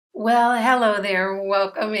Well, hello there.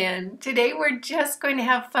 Welcome in. Today we're just going to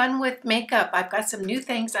have fun with makeup. I've got some new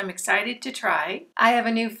things I'm excited to try. I have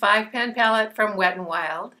a new 5-pan palette from Wet n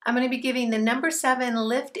Wild. I'm going to be giving the No. 7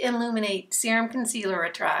 Lift Illuminate Serum Concealer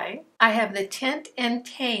a try. I have the Tint and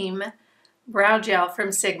Tame Brow Gel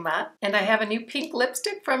from Sigma, and I have a new pink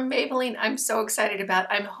lipstick from Maybelline I'm so excited about.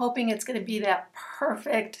 I'm hoping it's going to be that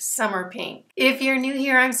perfect summer pink. If you're new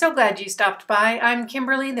here, I'm so glad you stopped by. I'm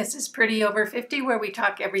Kimberly. This is Pretty Over 50, where we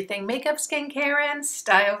talk everything makeup, skincare, and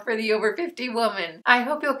style for the over 50 woman. I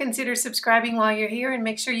hope you'll consider subscribing while you're here and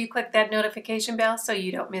make sure you click that notification bell so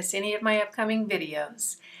you don't miss any of my upcoming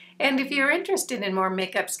videos. And if you're interested in more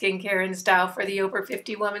makeup, skincare, and style for the over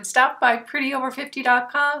 50 woman, stop by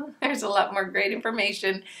prettyover50.com. There's a lot more great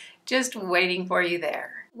information just waiting for you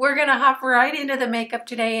there. We're going to hop right into the makeup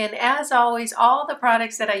today, and as always, all the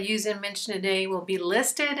products that I use and mention today will be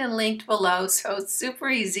listed and linked below, so it's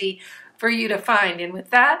super easy for you to find. And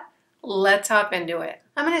with that, let's hop into it.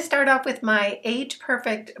 I'm going to start off with my Age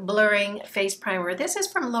Perfect Blurring Face Primer. This is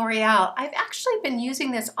from L'Oreal. I've actually been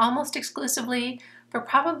using this almost exclusively for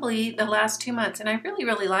probably the last 2 months, and I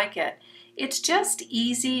really like it. It's just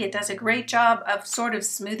easy. It does a great job of sort of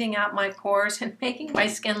smoothing out my pores and making my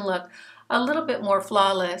skin look a little bit more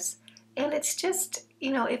flawless. And it's just,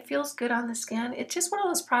 it feels good on the skin. It's just one of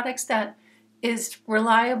those products that is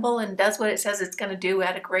reliable and does what it says it's going to do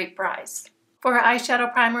at a great price. For an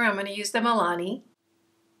eyeshadow primer, I'm going to use the Milani.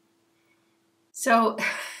 So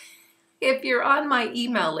if you're on my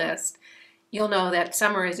email list, you'll know that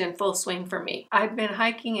summer is in full swing for me. I've been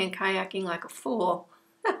hiking and kayaking like a fool.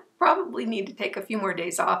 Probably need to take a few more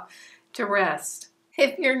days off to rest.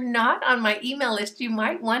 If you're not on my email list, you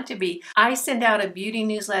might want to be. I send out a beauty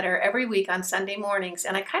newsletter every week on Sunday mornings,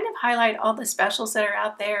 and I kind of highlight all the specials that are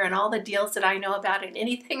out there and all the deals that I know about and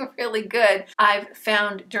anything really good I've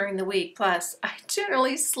found during the week. Plus, I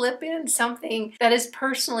generally slip in something that is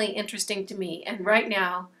personally interesting to me, and right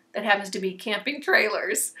now, that happens to be camping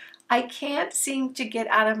trailers. I can't seem to get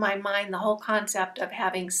out of my mind the whole concept of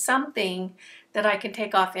having something that I can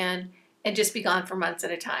take off in and just be gone for months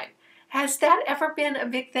at a time. Has that ever been a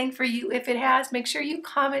big thing for you? If it has, make sure you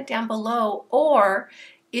comment down below. Or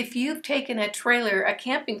if you've taken a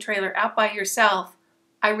camping trailer out by yourself,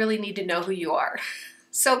 I really need to know who you are.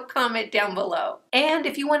 So comment down below. And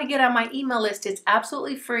if you want to get on my email list, it's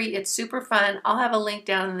absolutely free. It's super fun. I'll have a link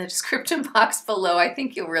down in the description box below. I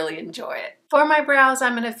think you'll really enjoy it. For my brows,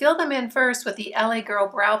 I'm going to fill them in first with the LA Girl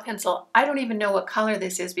Brow Pencil. I don't even know what color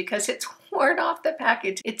this is because it's worn off the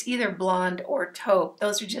package. It's either blonde or taupe.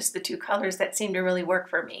 Those are just the two colors that seem to really work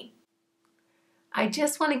for me. I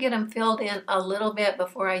just want to get them filled in a little bit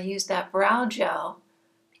before I use that brow gel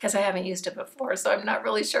because I haven't used it before, so I'm not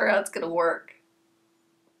really sure how it's going to work.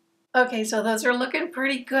 Okay, so those are looking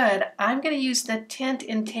pretty good. I'm going to use the Tint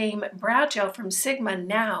and Tame Brow Gel from Sigma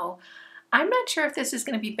now. I'm not sure if this is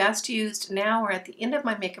going to be best used now or at the end of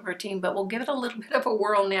my makeup routine, but we'll give it a little bit of a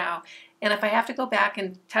whirl now. And if I have to go back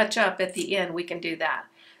and touch up at the end, we can do that.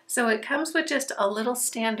 So it comes with just a little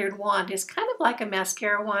standard wand. It's kind of like a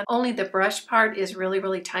mascara wand, only the brush part is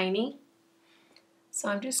really tiny. So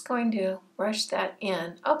I'm just going to brush that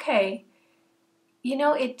in. Okay.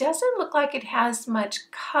 It doesn't look like it has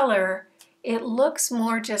much color. It looks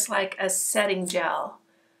more just like a setting gel.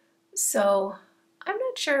 So I'm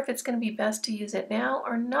not sure if it's going to be best to use it now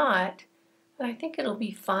or not, but I think it'll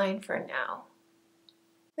be fine for now.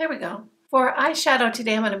 There we go. For eyeshadow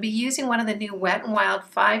today, I'm going to be using one of the new Wet n Wild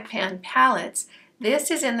 5-pan palettes.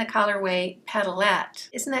 This is in the colorway Petalette.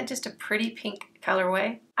 Isn't that just a pretty pink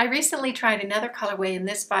colorway? I recently tried another colorway in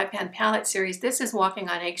this 5-pan palette series. This is Walking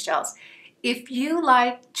on Eggshells. If you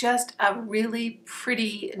like just a really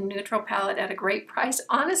pretty neutral palette at a great price,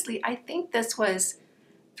 honestly, I think this was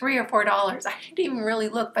 $3 or $4. I didn't even really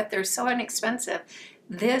look, but they're so inexpensive.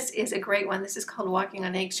 This is a great one. This is called Walking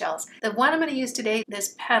on Eggshells. The one I'm going to use today,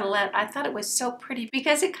 this Petalette, I thought it was so pretty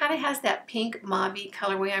because it kind of has that pink mauve-y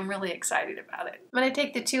colorway. I'm really excited about it. I'm going to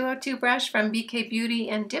take the 202 brush from BK Beauty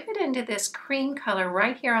and dip it into this cream color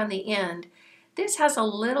right here on the end. This has a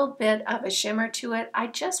little bit of a shimmer to it. I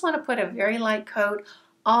just want to put a very light coat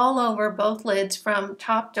all over both lids from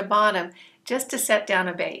top to bottom just to set down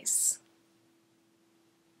a base.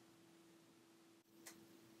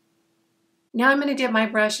 Now I'm going to dip my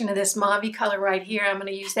brush into this mauve color right here. I'm going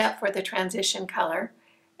to use that for the transition color.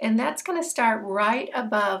 And that's going to start right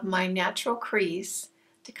above my natural crease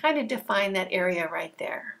to kind of define that area right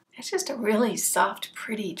there. It's just a really soft,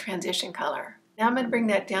 pretty transition color. Now I'm going to bring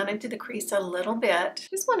that down into the crease a little bit.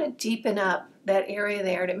 Just want to deepen up that area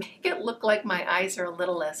there to make it look like my eyes are a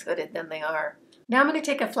little less hooded than they are. Now I'm going to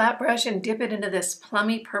take a flat brush and dip it into this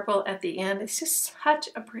plummy purple at the end. It's just such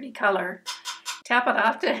a pretty color. Tap it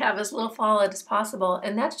off to have as little fallout as possible,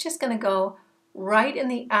 and that's just going to go right in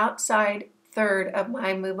the outside third of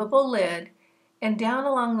my movable lid and down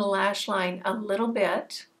along the lash line a little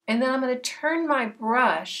bit. And then I'm going to turn my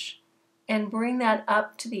brush and bring that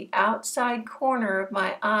up to the outside corner of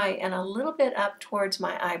my eye and a little bit up towards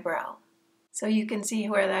my eyebrow. So you can see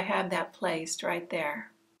where I have that placed right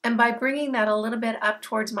there. And by bringing that a little bit up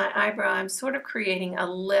towards my eyebrow, I'm sort of creating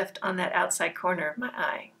a lift on that outside corner of my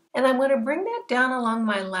eye. And I'm going to bring that down along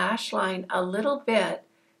my lash line a little bit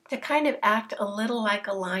to kind of act a little like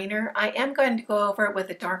a liner. I am going to go over it with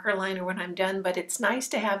a darker liner when I'm done, but it's nice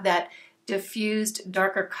to have that diffused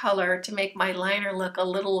darker color to make my liner look a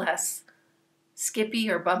little less skippy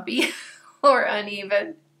or bumpy or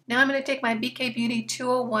uneven. Now I'm going to take my BK Beauty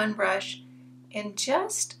 201 brush and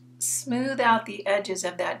just smooth out the edges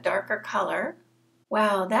of that darker color.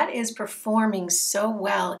 Wow, that is performing so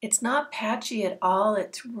well. It's not patchy at all.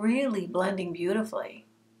 It's really blending beautifully.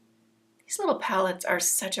 These little palettes are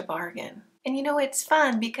such a bargain. And you know, it's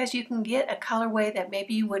fun because you can get a colorway that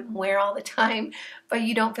maybe you wouldn't wear all the time, but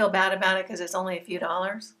you don't feel bad about it because it's only a few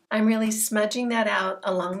dollars. I'm really smudging that out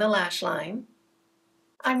along the lash line.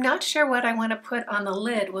 I'm not sure what I want to put on the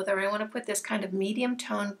lid, whether I want to put this kind of medium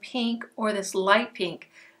tone pink or this light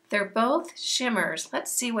pink. They're both shimmers.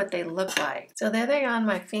 Let's see what they look like. So there they are on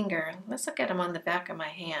my finger. Let's look at them on the back of my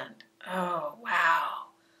hand. Oh, wow.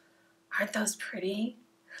 Aren't those pretty?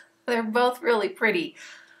 They're both really pretty.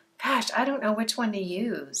 Gosh, I don't know which one to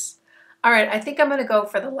use. All right, I think I'm going to go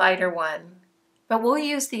for the lighter one, but we'll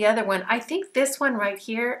use the other one. I think this one right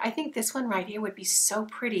here would be so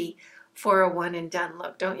pretty for a one and done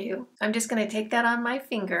look, don't you? I'm just going to take that on my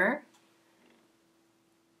finger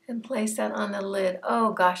and place that on the lid.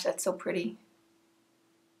 Oh gosh, that's so pretty.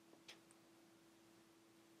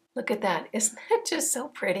 Look at that. Isn't that just so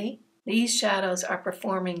pretty? These shadows are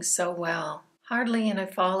performing so well. Hardly any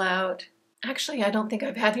fallout. Actually, I don't think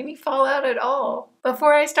I've had any fallout at all.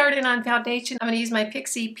 Before I start in on foundation, I'm going to use my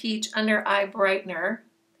Pixie Peach Under Eye Brightener.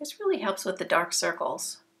 This really helps with the dark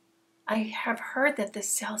circles. I have heard that this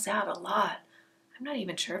sells out a lot. I'm not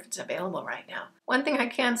even sure if it's available right now. One thing I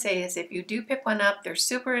can say is if you do pick one up, they're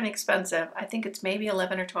super inexpensive. I think it's maybe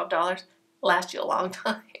 $11 or $12. Lasts you a long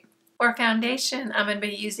time. For foundation, I'm going to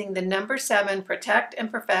be using the number 7 Protect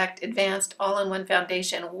and Perfect Advanced All-in-One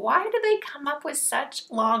Foundation. Why do they come up with such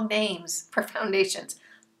long names for foundations?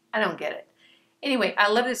 I don't get it. Anyway,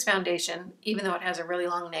 I love this foundation, even though it has a really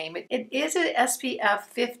long name. It is an SPF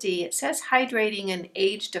 50. It says hydrating and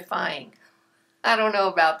age-defying. I don't know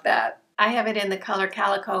about that. I have it in the color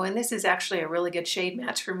Calico, and this is actually a really good shade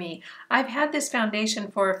match for me. I've had this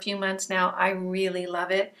foundation for a few months now. I really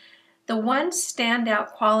love it. The one standout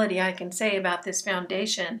quality I can say about this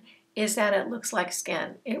foundation is that it looks like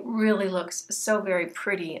skin. It really looks so very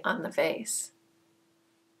pretty on the face.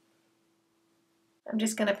 I'm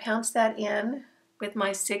just going to pounce that in with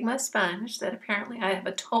my Sigma sponge that apparently I have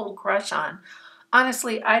a total crush on.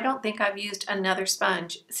 Honestly, I don't think I've used another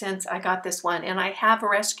sponge since I got this one, and I have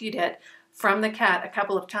rescued it from the cat a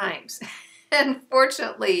couple of times. And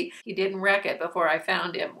fortunately, he didn't wreck it before I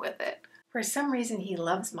found him with it. For some reason, he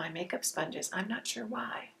loves my makeup sponges. I'm not sure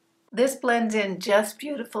why. This blends in just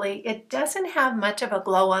beautifully. It doesn't have much of a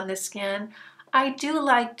glow on the skin. I do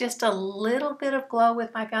like just a little bit of glow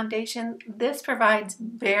with my foundation. This provides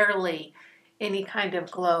barely any kind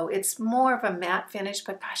of glow. It's more of a matte finish,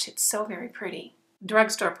 but gosh, it's so very pretty.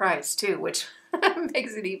 Drugstore price too, which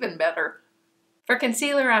makes it even better. For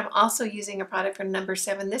concealer, I'm also using a product from number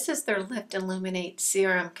 7. This is their Lift Illuminate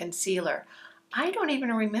Serum Concealer. I don't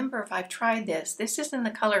even remember if I've tried this. This is in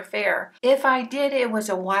the color Fair. If I did, it was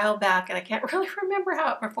a while back, and I can't really remember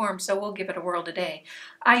how it performed, so we'll give it a whirl today.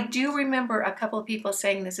 I do remember a couple of people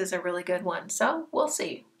saying this is a really good one, so we'll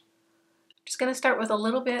see. I'm just going to start with a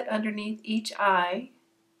little bit underneath each eye.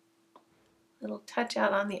 A little touch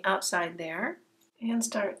out on the outside there. And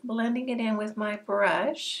start blending it in with my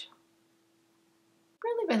brush.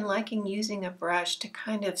 Really been liking using a brush to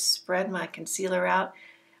kind of spread my concealer out.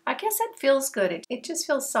 I guess it feels good. It just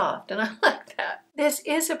feels soft, and I like that. This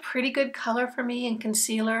is a pretty good color for me in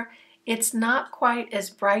concealer. It's not quite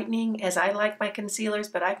as brightening as I like my concealers,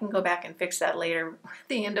 but I can go back and fix that later at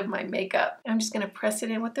the end of my makeup. I'm just going to press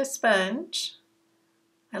it in with a sponge.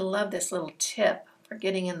 I love this little tip for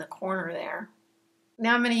getting in the corner there.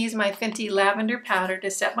 Now I'm going to use my Fenty Lavender Powder to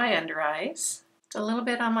set my under eyes. Just a little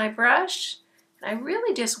bit on my brush. And I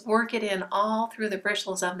really just work it in all through the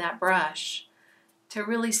bristles of that brush to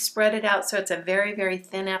really spread it out so it's a very, very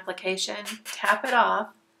thin application. Tap it off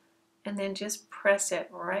and then just press it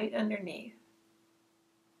right underneath.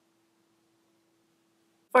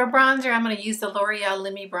 For bronzer, I'm going to use the L'Oreal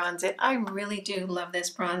Lumi Bronze It. I really do love this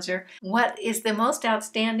bronzer. What is the most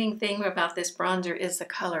outstanding thing about this bronzer is the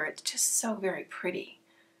color. It's just so very pretty.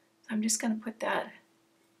 I'm just going to put that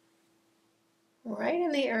right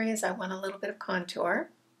in the areas I want a little bit of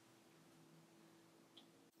contour.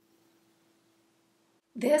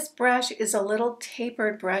 This brush is a little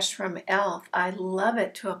tapered brush from e.l.f. I love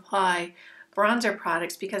it to apply bronzer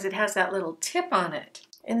products because it has that little tip on it.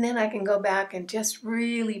 And then I can go back and just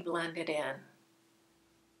really blend it in.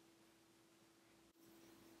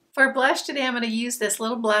 For blush today, I'm going to use this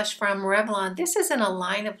little blush from Revlon. This is in a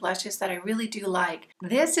line of blushes that I really do like.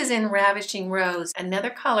 This is in Ravishing Rose.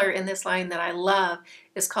 Another color in this line that I love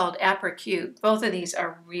is called Apricot. Both of these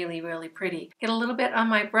are really, really pretty. Get a little bit on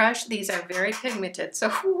my brush. These are very pigmented,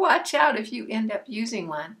 so watch out if you end up using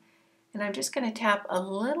one. And I'm just going to tap a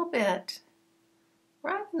little bit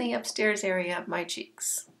right in the upstairs area of my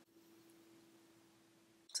cheeks.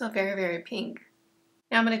 So very, very pink.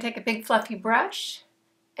 Now I'm going to take a big fluffy brush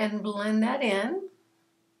and blend that in.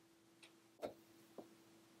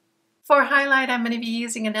 For highlight, I'm going to be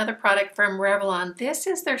using another product from Revlon. This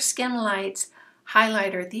is their Skin Lights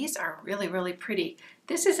highlighter. These are really, really pretty.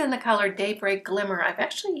 This is in the color Daybreak Glimmer. I've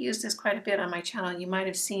actually used this quite a bit on my channel. You might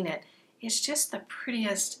have seen it. It's just the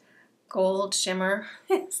prettiest gold shimmer.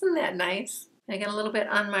 Isn't that nice? I get a little bit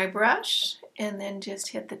on my brush and then just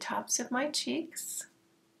hit the tops of my cheeks.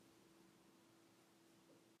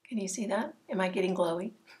 Can you see that? Am I getting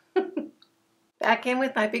glowy? Back in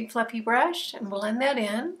with my big fluffy brush and blend that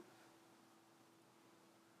in.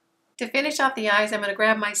 To finish off the eyes, I'm going to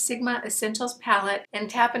grab my Sigma Essentials palette and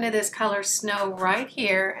tap into this color Snow right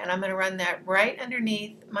here, and I'm going to run that right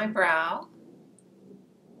underneath my brow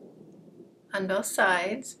on both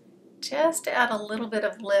sides, just to add a little bit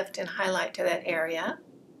of lift and highlight to that area.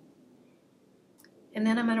 And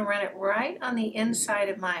then I'm going to run it right on the inside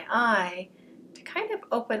of my eye to kind of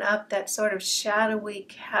open up that sort of shadowy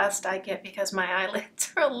cast I get because my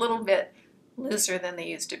eyelids are a little bit looser than they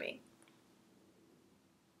used to be.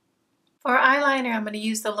 For eyeliner, I'm going to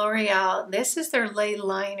use the L'Oreal. This is their Lay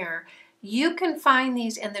Liner. You can find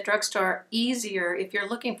these in the drugstore easier if you're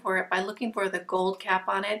looking for it by looking for the gold cap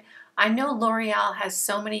on it. I know L'Oreal has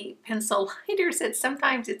so many pencil liners that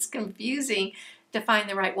sometimes it's confusing to find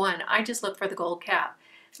the right one. I just look for the gold cap.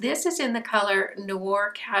 This is in the color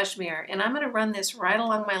Noir Cashmere, and I'm going to run this right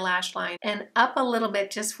along my lash line and up a little bit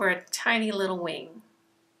just for a tiny little wing.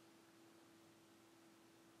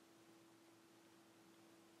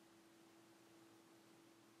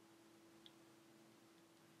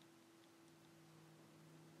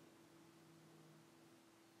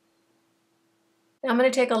 Now I'm going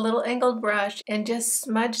to take a little angled brush and just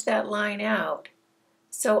smudge that line out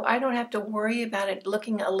so I don't have to worry about it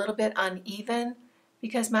looking a little bit uneven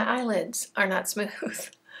because my eyelids are not smooth.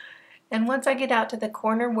 And once I get out to the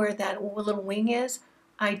corner where that little wing is,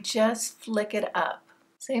 I just flick it up.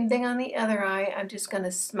 Same thing on the other eye. I'm just going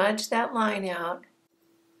to smudge that line out.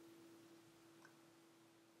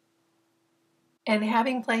 And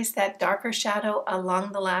having placed that darker shadow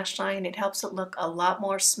along the lash line, it helps it look a lot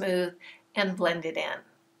more smooth and blended in.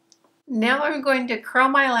 Now I'm going to curl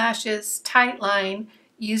my lashes, tight line,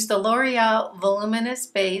 use the L'Oreal Voluminous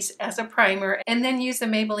Base as a primer, and then use the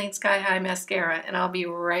Maybelline Sky High Mascara, and I'll be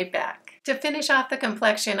right back. To finish off the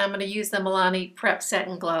complexion, I'm going to use the Milani Prep Set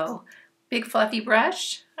and Glow. Big fluffy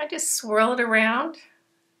brush, I just swirl it around,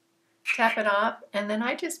 tap it off, and then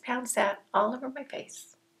I just pounce that all over my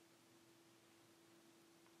face.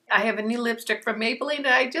 I have a new lipstick from Maybelline, and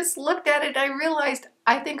I just looked at it, I realized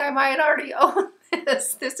I think I might already own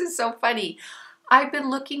this. This is so funny. I've been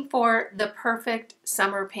looking for the perfect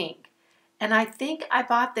summer pink, and I think I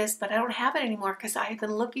bought this, but I don't have it anymore because I've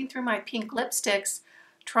been looking through my pink lipsticks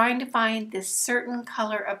trying to find this certain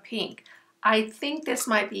color of pink. I think this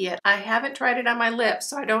might be it. I haven't tried it on my lips,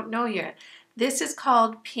 so I don't know yet. This is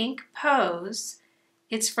called Pink Pose.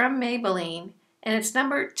 It's from Maybelline, and it's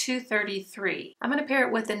number 233. I'm going to pair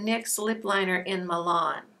it with the NYX lip liner in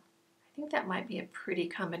Milan. I think that might be a pretty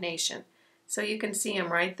combination. So you can see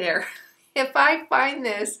them right there. If I find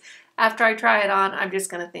this after I try it on, I'm just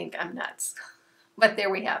going to think I'm nuts. But there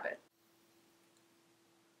we have it.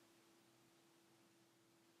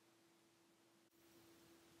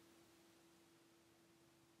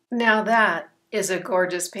 Now that is a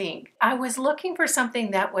gorgeous pink. I was looking for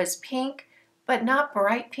something that was pink, but not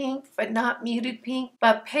bright pink, but not muted pink,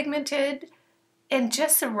 but pigmented and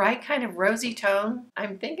just the right kind of rosy tone.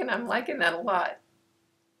 I'm thinking I'm liking that a lot.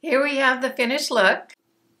 Here we have the finished look.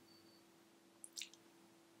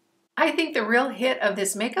 I think the real hit of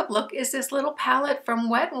this makeup look is this little palette from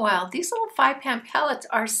Wet n Wild. These little 5-pan palettes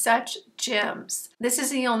are such gems. This is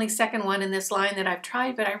the only second one in this line that I've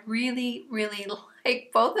tried, but I really, really like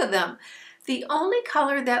both of them. The only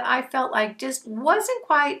color that I felt like just wasn't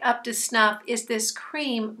quite up to snuff is this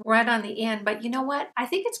cream right on the end. But you know what? I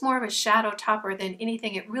think it's more of a shadow topper than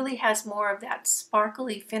anything. It really has more of that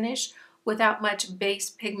sparkly finish without much base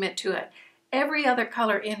pigment to it. Every other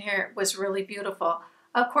color in here was really beautiful.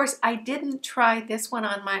 Of course, I didn't try this one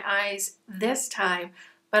on my eyes this time,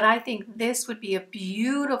 but I think this would be a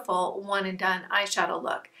beautiful one and done eyeshadow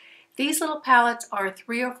look. These little palettes are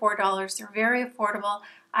 $3 or $4. They're very affordable.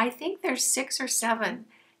 I think there's 6 or 7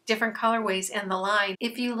 different colorways in the line.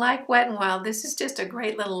 If you like Wet n Wild, this is just a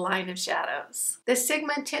great little line of shadows. The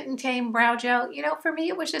Sigma Tint and Tame Brow Gel, you know, for me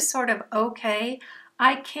it was just sort of okay.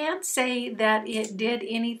 I can't say that it did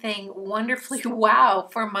anything wonderfully wow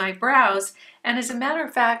for my brows. And as a matter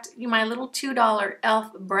of fact, my little $2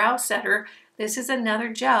 e.l.f. brow setter, this is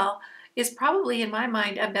another gel, is probably in my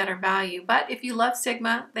mind a better value. But if you love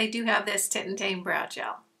Sigma, they do have this Tint and Tame Brow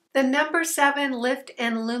Gel. The number 7 Lift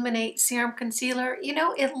and Illuminate Serum Concealer, you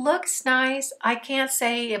know, it looks nice. I can't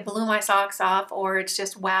say it blew my socks off or it's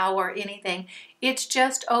just wow or anything. It's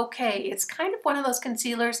just okay. It's kind of one of those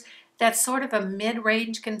concealers that's sort of a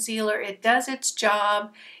mid-range concealer. It does its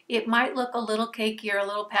job. It might look a little cakey or a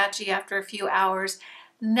little patchy after a few hours.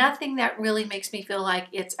 Nothing that really makes me feel like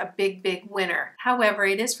it's a big, big winner. However,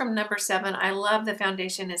 it is from number 7. I love the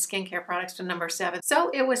foundation and skincare products from number 7, so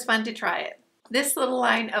it was fun to try it. This little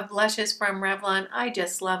line of blushes from Revlon, I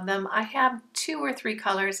just love them. I have 2 or 3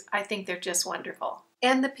 colors. I think they're just wonderful.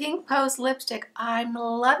 And the Pink Pose lipstick, I'm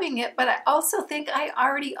loving it, but I also think I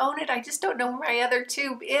already own it. I just don't know where my other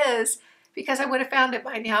tube is because I would have found it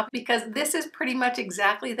by now, because this is pretty much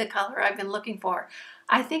exactly the color I've been looking for.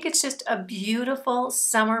 I think it's just a beautiful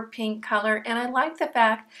summer pink color, and I like the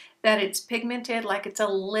fact that it's pigmented like it's a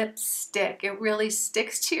lipstick. It really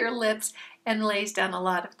sticks to your lips and lays down a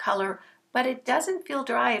lot of color, but it doesn't feel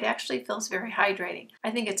dry. It actually feels very hydrating.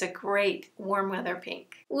 I think it's a great warm weather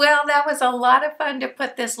pink. Well, that was a lot of fun to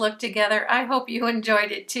put this look together. I hope you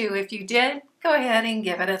enjoyed it too. If you did, go ahead and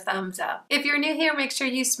give it a thumbs up. If you're new here, make sure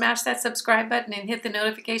you smash that subscribe button and hit the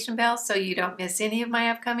notification bell so you don't miss any of my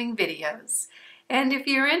upcoming videos. And if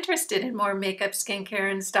you're interested in more makeup,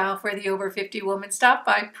 skincare, and style for the over 50 woman, stop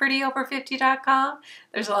by prettyover50.com.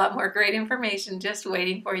 There's a lot more great information just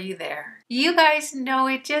waiting for you there. You guys know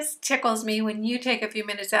it just tickles me when you take a few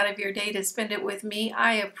minutes out of your day to spend it with me.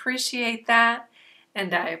 I appreciate that,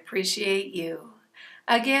 and I appreciate you.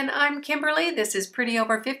 Again, I'm Kimberly. This is Pretty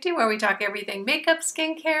Over 50, where we talk everything makeup,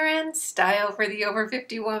 skincare, and style for the over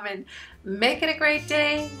 50 woman. Make it a great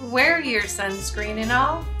day. Wear your sunscreen and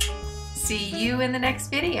all. See you in the next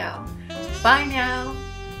video. Bye now.